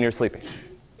 Then you're sleeping.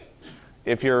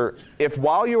 If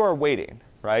while you are waiting,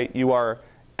 right, you are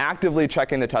actively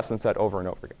checking the test and set over and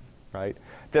over again, right?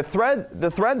 The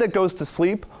thread that goes to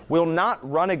sleep will not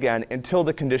run again until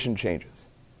the condition changes,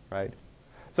 right?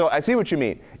 So I see what you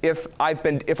mean. If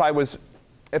I was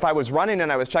running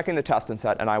and I was checking the test and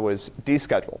set and I was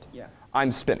descheduled, Yeah.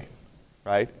 I'm spinning,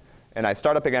 right? And I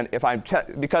start up again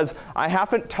because I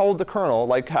haven't told the kernel,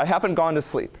 like I haven't gone to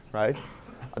sleep, right?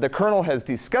 The kernel has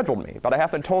descheduled me, but I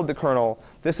haven't told the kernel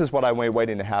this is what I'm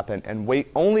waiting to happen, and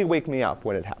only wake me up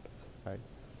when it happens,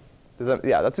 right?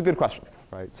 Yeah, that's a good question,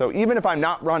 right? So even if I'm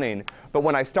not running, but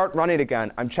when I start running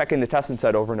again, I'm checking the test and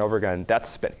set over and over again, that's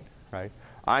spinning, right?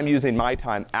 I'm using my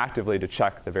time actively to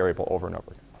check the variable over and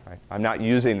over again, right? I'm not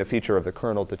using the feature of the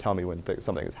kernel to tell me when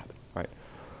something is happening, right?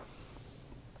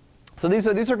 So these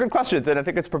are good questions, and I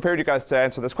think it's prepared you guys to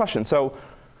answer this question. So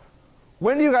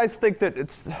when do you guys think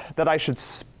that I should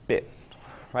spin,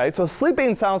 right? So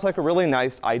sleeping sounds like a really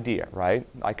nice idea, right?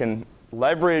 I can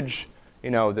leverage,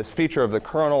 this feature of the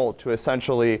kernel to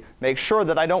essentially make sure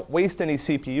that I don't waste any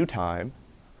CPU time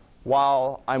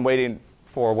while I'm waiting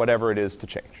for whatever it is to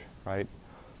change, right?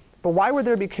 But why would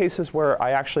there be cases where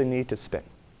I actually need to spin?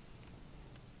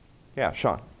 Yeah,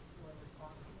 Sean.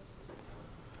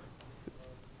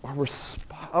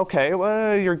 Okay,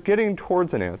 well, you're getting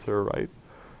towards an answer, right?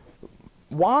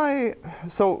 Why?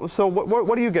 So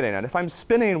what are you getting at? If I'm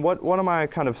spinning, what am I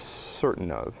kind of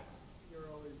certain of? You're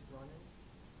always running,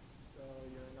 so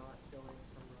you're not going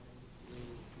from running to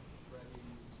ready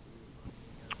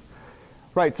to running again.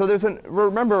 Right, so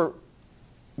remember,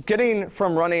 getting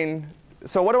from running,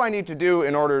 so what do I need to do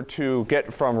in order to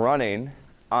get from running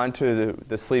onto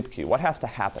the sleep queue? What has to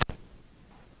happen?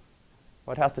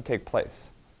 What has to take place?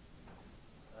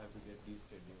 I have to get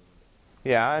descheduled.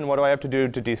 Yeah, and what do I have to do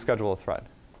to deschedule a thread?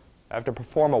 I have to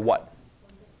perform a what?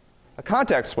 A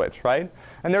context switch, right?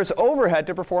 And there's overhead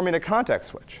to performing a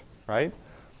context switch, right?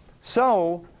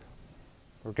 So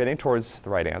we're getting towards the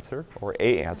right answer, or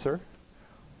a answer.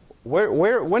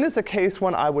 When is a case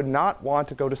when I would not want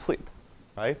to go to sleep,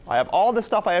 right? I have all the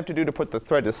stuff I have to do to put the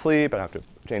thread to sleep, and I have to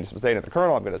change some state in the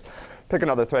kernel. I'm going to pick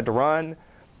another thread to run.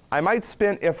 I might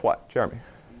spin if what, Jeremy?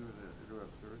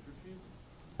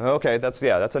 Okay, that's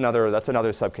another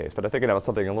subcase, but I'm thinking about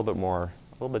something a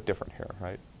little bit different here,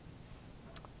 right?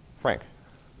 Frank.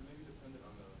 Maybe dependent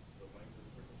on the length of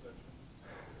the critical section.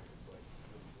 It's like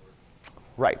really short.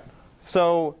 Right.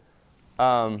 So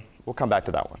we'll come back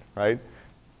to that one, right?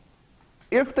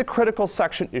 If the critical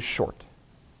section is short,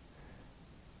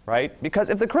 right? Because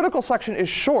if the critical section is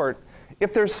short,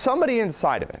 if there's somebody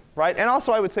inside of it, right? And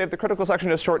also I would say if the critical section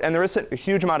is short and there isn't a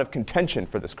huge amount of contention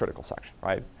for this critical section,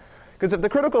 right? Because if the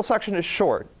critical section is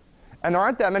short and there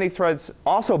aren't that many threads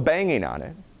also banging on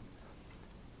it,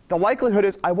 the likelihood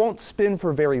is I won't spin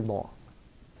for very long,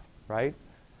 right?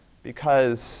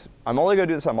 Because I'm only going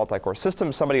to do this on multi-core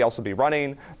systems. Somebody else will be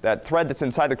running. That thread that's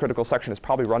inside the critical section is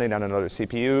probably running on another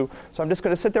CPU. So I'm just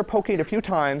going to sit there poking it a few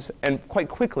times, and quite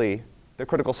quickly, the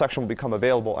critical section will become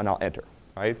available, and I'll enter,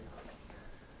 right?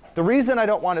 The reason I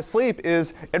don't want to sleep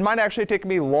is it might actually take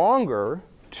me longer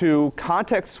to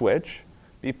context switch,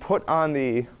 be put on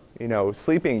the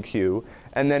sleeping queue,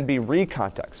 and then be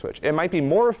re-context switch. It might be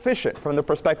more efficient from the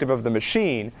perspective of the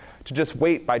machine to just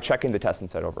wait by checking the test and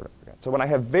set over and over again. So when I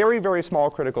have very, very small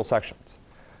critical sections,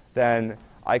 then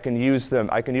I can use them.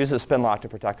 I can use the spin lock to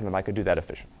protect them. I can do that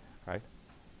efficiently, right?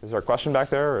 Is there a question back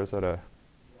there, or is that a?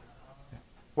 Yeah.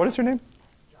 What is your name?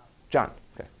 John. John.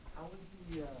 Okay. How would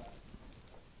the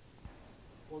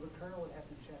well, the kernel would have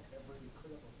to check every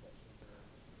critical section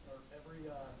or every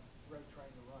thread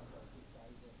trying to run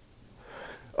besides it.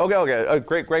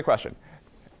 Okay. Great question.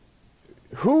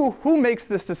 Who makes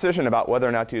this decision about whether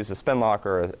or not to use a spin lock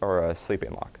or a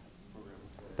sleeping lock?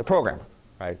 The programmer,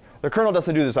 right? The kernel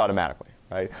doesn't do this automatically,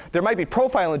 right? There might be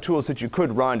profiling tools that you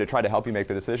could run to try to help you make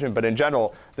the decision, but in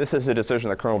general, this is a decision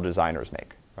that kernel designers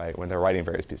make, right? When they're writing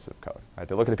various pieces of code, right?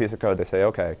 They look at a piece of code, they say,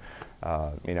 okay,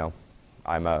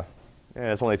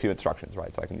 there's only a few instructions,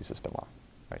 right? So I can use a spin lock,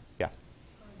 right? Yeah.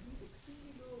 These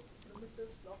extremely low limiters,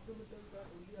 lock limiters are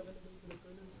only available for the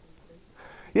kernels, right?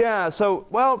 Yeah,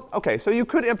 so you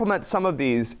could implement some of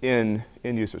these in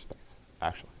user space,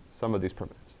 actually, some of these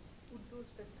primitives. Would those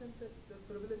extend that the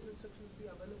privileged instructions be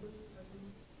available as in?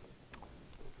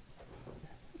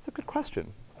 That's a good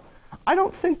question. I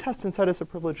don't think test and set is a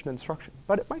privileged instruction,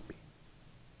 but it might be.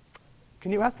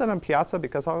 Can you ask that on Piazza?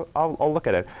 Because I'll look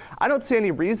at it. I don't see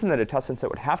any reason that a test and set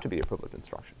would have to be a privileged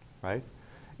instruction, right?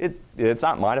 It's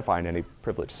not modifying any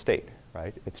privileged state,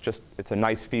 right? It's a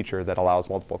nice feature that allows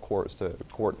multiple cores to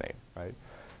coordinate, right?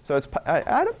 So it's,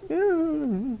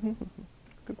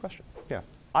 good question, yeah.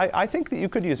 I think that you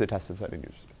could use a test and set in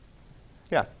user space.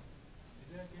 Yeah? Is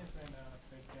there a case when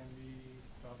thread can be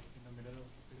stopped in the middle of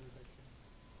the critical section?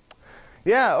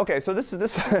 Yeah, okay, so this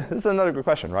is another good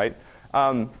question, right?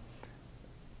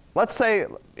 Let's say,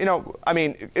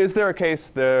 is there a case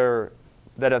there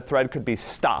that a thread could be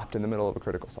stopped in the middle of a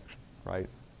critical section, right?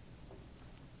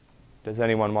 Does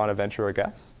anyone want to venture a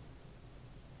guess?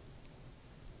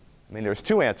 I mean, there's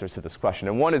two answers to this question,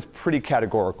 and one is pretty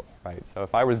categorical, right? So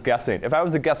if I was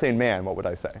a guessing man, what would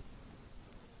I say?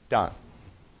 Don.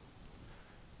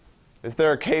 Is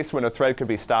there a case when a thread could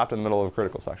be stopped in the middle of a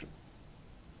critical section?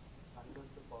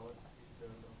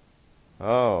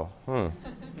 Oh,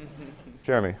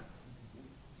 Jeremy.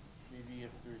 Maybe if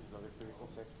there's another critical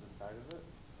section inside of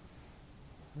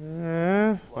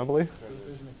it? I believe.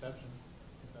 There's an exception.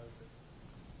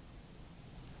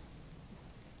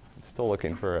 I'm still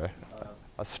looking for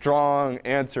a strong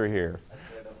answer here.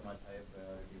 Ahead of much higher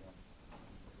priority one.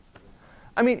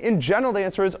 I mean, in general, the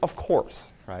answer is of course,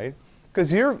 right?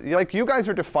 Because you guys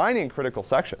are defining critical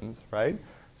sections, right?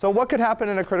 So what could happen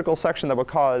in a critical section that would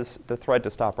cause the thread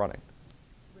to stop running?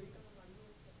 Wait on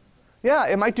Yeah,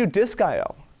 it might do disk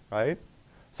I/O, right?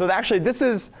 So actually, this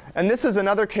is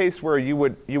another case where you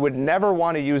would never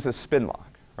want to use a spin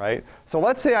lock, right? So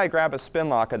let's say I grab a spin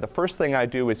lock, and the first thing I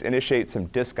do is initiate some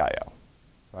disk I/O,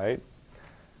 right?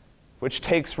 Which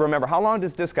takes, remember, how long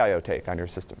does disk I/O take on your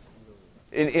system?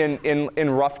 In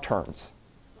rough terms.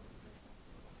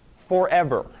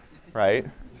 Forever, right?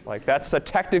 Like that's a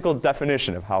technical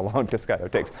definition of how long disk I/O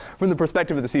takes from the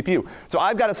perspective of the CPU. So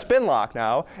I've got a spin lock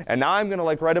now, and now I'm going to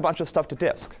like write a bunch of stuff to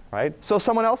disk, right? So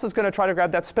someone else is going to try to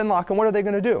grab that spin lock, and what are they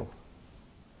going to do?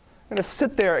 They're going to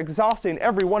sit there exhausting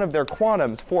every one of their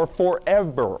quantums for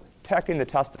forever, checking the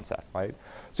test and set, right?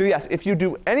 So yes, if you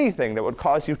do anything that would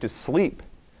cause you to sleep,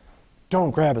 don't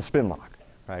grab a spin lock,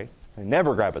 right? And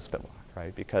never grab a spin lock,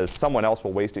 right? Because someone else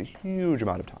will waste a huge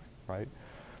amount of time, right?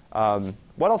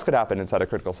 What else could happen inside a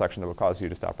critical section that would cause you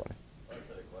to stop running? I just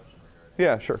had a question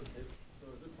regarding Yeah, sure. So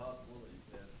is it possible that you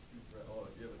can have two threads? Oh,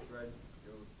 if you have a thread,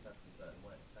 go test and set, and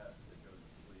when it tests, it goes to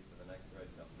sleep, and the next thread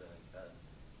comes in and tests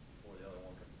before the other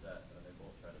one can set, and then they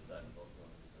both try to set, and both of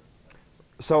them can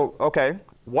set. So, OK,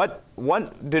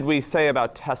 what did we say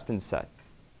about test and set?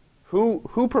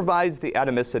 Who provides the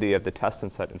atomicity of the test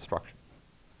and set instruction?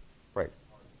 Right,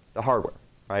 the hardware,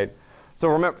 right? So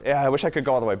remember, yeah, I wish I could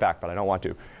go all the way back, but I don't want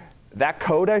to. That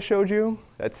code I showed you,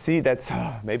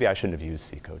 maybe I shouldn't have used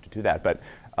C code to do that, but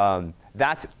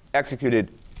that's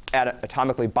executed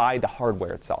atomically by the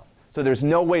hardware itself. So there's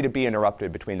no way to be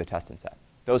interrupted between the test and set.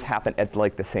 Those happen at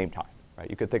like the same time, right?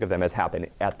 You could think of them as happening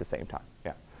at the same time.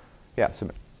 Yeah, yeah.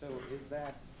 Sumit. So is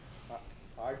that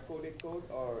hard-coded code,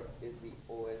 or is the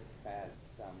OS has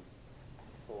some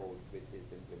code which is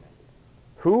implemented?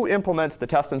 Who implements the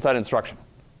test and set instruction?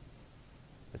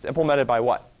 It's implemented by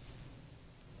what?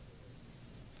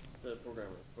 The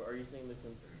programmer. But are you saying the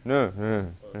No. the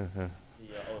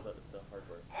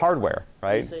hardware? Hardware,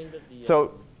 right? Are you saying that the,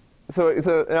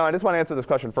 So no, I just want to answer this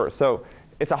question first. So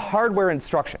it's a hardware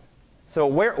instruction. So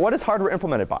what is hardware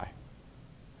implemented by?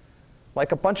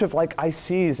 Like a bunch of like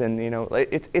ICs and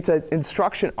it's an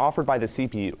instruction offered by the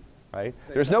CPU, right?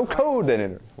 So There's no code in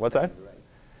it. What's that? Right.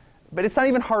 But it's not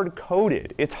even hard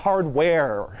coded. It's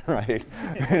hardware, right?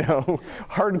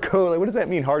 Hard code. Like, what does that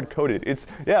mean? Hard coded. It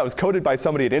was coded by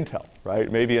somebody at Intel,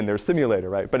 right? Maybe in their simulator,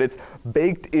 right? But it's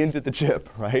baked into the chip,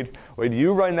 right? When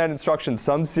you run that instruction,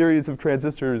 some series of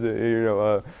transistors,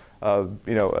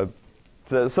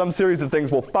 some series of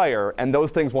things will fire, and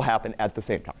those things will happen at the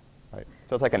same time, right?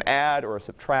 So it's like an add or a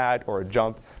subtract or a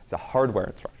jump. It's a hardware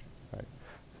instruction, right?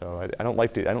 So I don't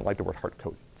like the word hard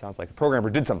coded. It sounds like a programmer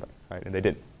did something, right? And they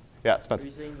didn't. Yeah, Spencer. Are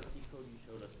you saying the C code you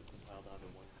showed us is compiled out in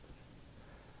one instruction?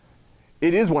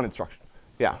 It is one instruction.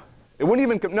 Yeah. It wouldn't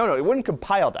even it wouldn't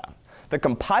compile down. The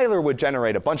compiler would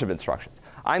generate a bunch of instructions.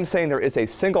 I'm saying there is a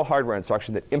single hardware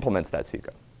instruction that implements that C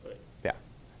code. Right. Yeah.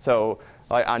 So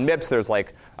like on MIPS, there's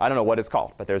like, I don't know what it's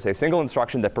called, but there's a single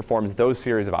instruction that performs those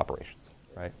series of operations,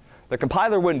 right? The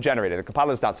compiler wouldn't generate it. The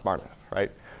compiler's not smart enough,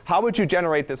 right? How would you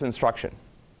generate this instruction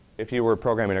if you were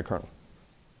programming a kernel?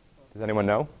 Does anyone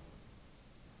know?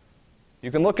 You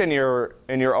can look in your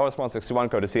OS161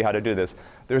 code to see how to do this.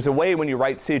 There's a way when you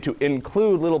write C to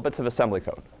include little bits of assembly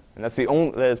code. And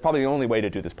that's probably the only way to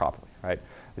do this properly, right?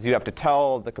 Is you have to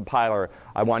tell the compiler,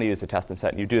 I want to use the test and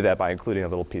set. And you do that by including a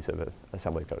little piece of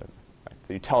assembly code in there. Right?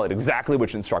 So you tell it exactly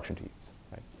which instruction to use.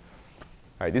 Right?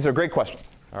 All right, these are great questions.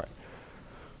 All right.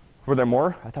 Were there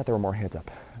more? I thought there were more hands up.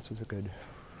 This was a good.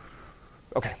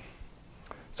 OK.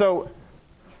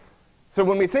 So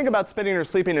when we think about spinning or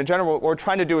sleeping in general, what we're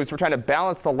trying to do is we're trying to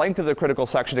balance the length of the critical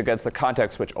section against the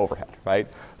context switch overhead, right?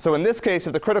 So in this case,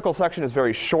 if the critical section is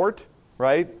very short,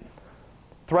 right,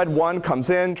 thread 1 comes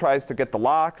in, tries to get the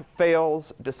lock,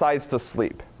 fails, decides to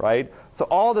sleep, right? So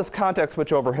all this context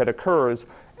switch overhead occurs,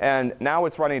 and now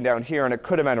it's running down here, and it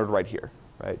could have entered right here,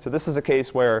 right? So this is a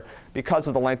case where, because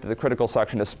of the length of the critical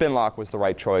section, a spin lock was the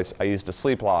right choice. I used a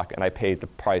sleep lock, and I paid the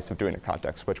price of doing a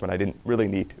context switch when I didn't really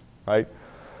need to, right?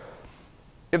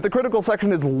 If the critical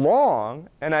section is long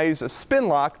and I use a spin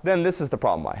lock, then this is the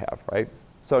problem I have, right?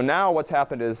 So now what's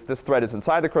happened is this thread is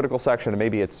inside the critical section, and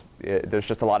maybe there's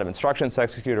just a lot of instructions to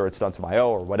execute, or it's done some I/O,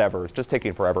 or whatever. It's just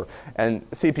taking forever. And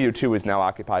CPU 2 is now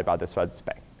occupied by this thread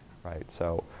spank, right?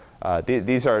 So this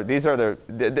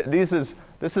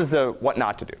is the what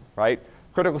not to do, right?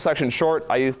 Critical section short,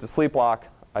 I used a sleep lock.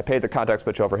 I paid the context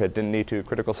switch overhead, didn't need to.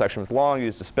 Critical section was long,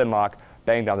 used a spin lock,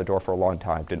 banged down the door for a long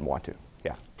time, didn't want to.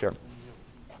 Yeah, Jeremy.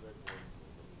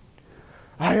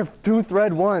 I have 2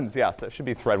 thread 1s. Yes, that should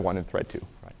be thread 1 and thread 2.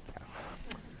 Right.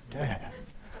 Yeah.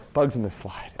 Bugs in this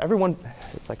slide. Everyone,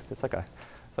 it's like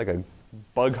a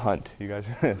bug hunt. You guys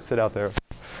sit out there.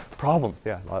 Problems.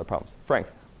 Yeah, a lot of problems. Frank.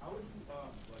 How would you manage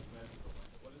the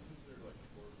length? What is considered like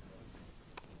short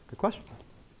question.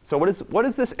 So what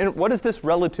is this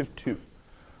relative to?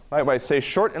 Right, when I say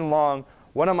short and long,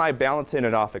 what am I balancing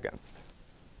it off against?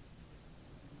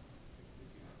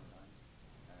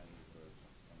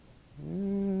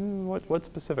 What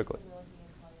specifically?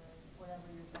 Whatever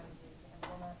you're trying to do to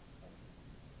implement, like,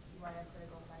 you might have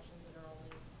critical sections that are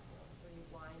only 3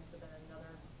 lines, but then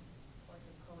another, like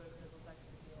a code of critical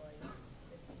section would be like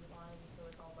 15 lines, so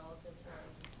it's all relative to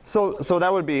like. So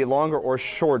that would be longer or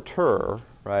shorter,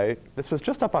 right? This was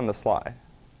just up on the slide,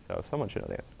 so someone should know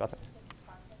the answer. Bethany.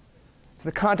 It's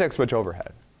the context switch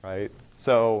overhead, right?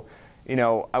 So, you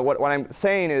know, what I'm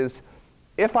saying is,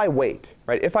 if I wait,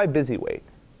 right? If I busy wait,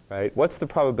 right? What's the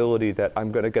probability that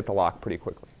I'm going to get the lock pretty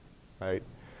quickly, right?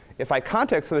 If I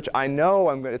context switch, I know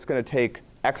it's going to take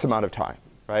X amount of time,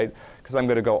 right? Because I'm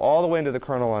going to go all the way into the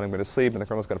kernel and I'm going to sleep and the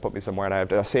kernel's going to put me somewhere and I have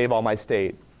to save all my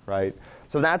state, right?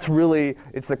 So that's really,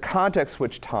 it's the context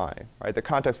switch time, right? The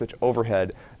context switch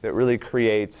overhead that really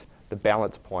creates the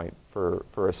balance point for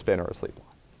a spin or a sleep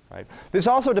lock, right? This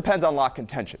also depends on lock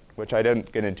contention, which I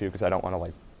didn't get into because I don't want to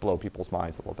like blow people's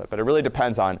minds a little bit. But it really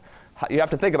depends on, you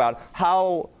have to think about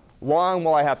how long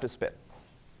will I have to spin,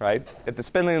 right? If the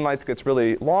spinning length gets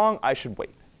really long, I should wait,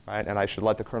 right? And I should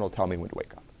let the kernel tell me when to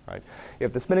wake up, right?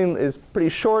 If the spinning is pretty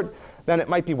short, then it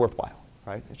might be worthwhile,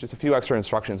 right? It's just a few extra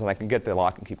instructions and I can get the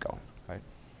lock and keep going, right?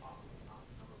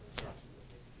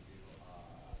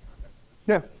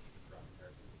 Yeah.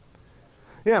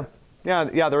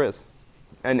 Yeah, there is.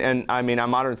 And I mean, on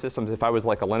modern systems, if I was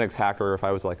like a Linux hacker, if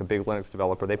I was like a big Linux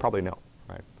developer, they probably know,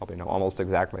 right? Probably know almost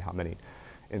exactly how many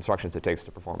instructions it takes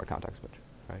to perform a context switch,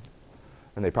 right?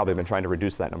 And they've probably been trying to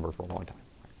reduce that number for a long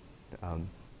time.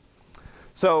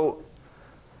 So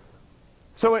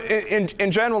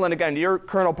in general, and again, your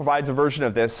kernel provides a version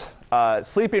of this.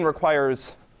 Sleeping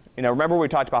requires, you know, remember we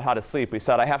talked about how to sleep. We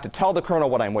said I have to tell the kernel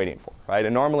what I'm waiting for, right?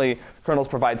 And normally, kernels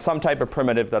provide some type of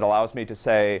primitive that allows me to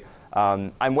say,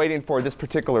 I'm waiting for this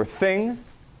particular thing,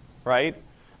 right?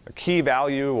 A key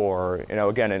value, or, you know,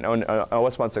 again, in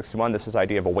OS 161, this is the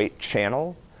idea of a wait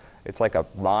channel. It's like a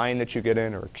line that you get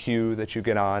in or a queue that you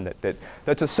get on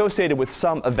that's associated with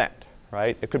some event,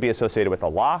 right? It could be associated with a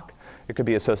lock. It could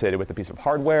be associated with a piece of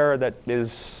hardware that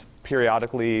is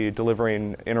periodically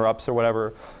delivering interrupts or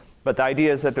whatever. But the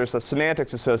idea is that there's a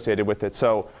semantics associated with it.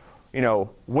 So, you know,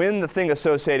 when the thing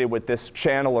associated with this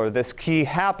channel or this key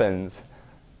happens,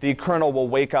 the kernel will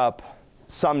wake up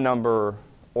some number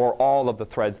or all of the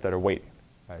threads that are waiting,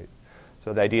 right?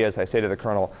 So the idea is I say to the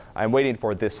kernel, I'm waiting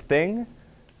for this thing,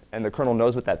 and the kernel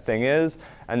knows what that thing is,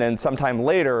 and then sometime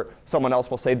later, someone else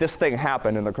will say, this thing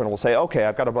happened, and the kernel will say, OK,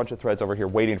 I've got a bunch of threads over here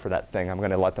waiting for that thing. I'm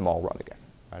going to let them all run again,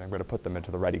 right? I'm going to put them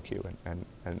into the ready queue and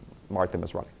mark them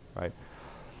as running, right?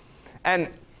 And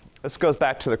this goes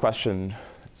back to the question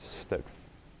that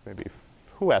maybe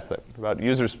who asked that about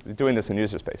users doing this in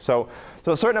user space. So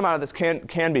a certain amount of this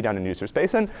can be done in user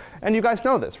space, and you guys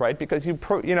know this, right? Because you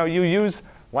use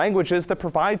languages that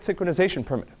provide synchronization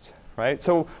primitives, right?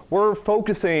 So we're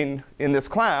focusing in this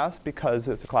class, because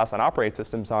it's a class on operating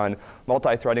systems, on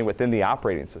multi-threading within the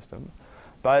operating system.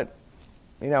 But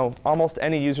you know, almost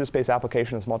any user space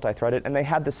application is multi-threaded, and they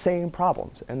have the same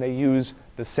problems, and they use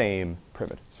the same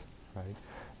primitives, right?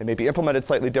 They may be implemented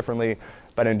slightly differently,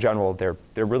 but in general,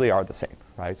 they really are the same,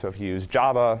 right? So if you use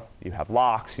Java, you have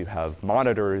locks, you have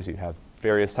monitors, you have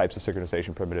various types of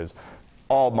synchronization primitives.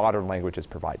 All modern languages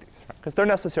provide these, because they're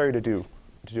necessary to do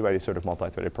any sort of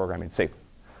multi-threaded programming safely.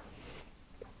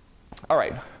 All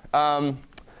right.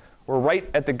 We're right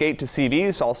at the gate to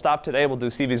CVs, so I'll stop today. We'll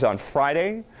do CVs on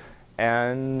Friday,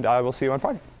 and I will see you on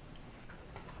Friday.